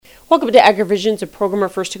Welcome to AgriVisions, a program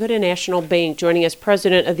of First Dakota National Bank. Joining us,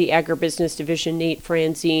 President of the Agribusiness Division, Nate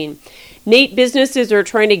Franzén. Nate, businesses are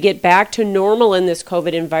trying to get back to normal in this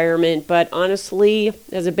COVID environment, but honestly,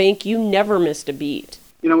 as a bank, you never missed a beat.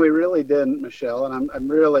 You know, we really didn't, Michelle, and I'm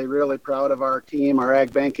really, really proud of our team, our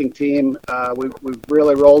ag banking team. We've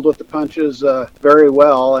really rolled with the punches very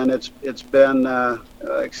well, and it's been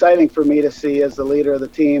exciting for me to see as the leader of the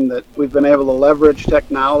team that we've been able to leverage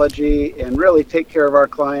technology and really take care of our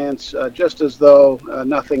clients just as though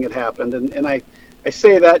nothing had happened. And I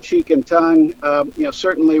say that cheek and tongue.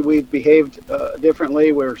 Certainly we've behaved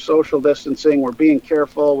differently. We're social distancing. We're being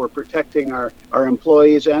careful. We're protecting our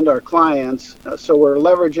employees and our clients. So we're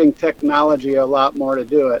leveraging technology a lot more to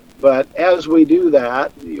do it. But as we do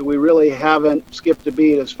that, we really haven't skipped a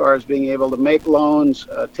beat as far as being able to make loans,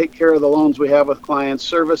 take care of the loans we have with clients,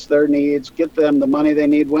 service their needs, get them the money they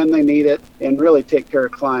need when they need it, and really take care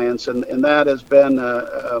of clients. And that has been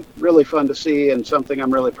really fun to see and something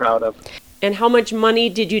I'm really proud of. And how much money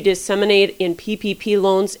did you disseminate in PPP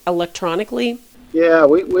loans electronically? Yeah,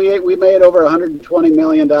 we made over $120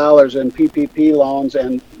 million in PPP loans,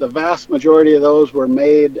 and the vast majority of those were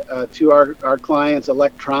made to our clients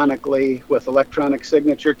electronically with electronic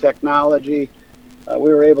signature technology.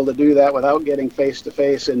 We were able to do that without getting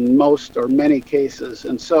face-to-face in most or many cases.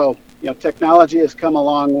 And so, technology has come a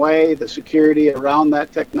long way. The security around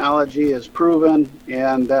that technology is proven,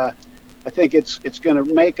 and I think it's going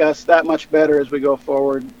to make us that much better as we go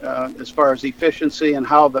forward as far as efficiency and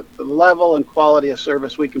how the level and quality of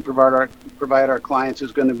service we can provide our clients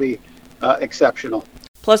is going to be exceptional.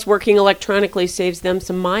 Plus, working electronically saves them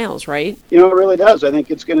some miles, right? It really does. I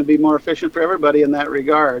think it's going to be more efficient for everybody in that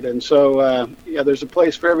regard. And so, there's a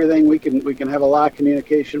place for everything. We can have a lot of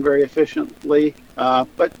communication very efficiently,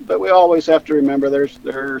 but we always have to remember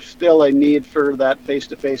there's still a need for that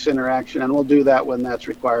face-to-face interaction, and we'll do that when that's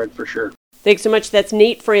required for sure. Thanks so much. That's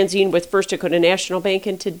Nate Franzén with First Dakota National Bank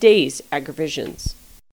and today's AgriVisions.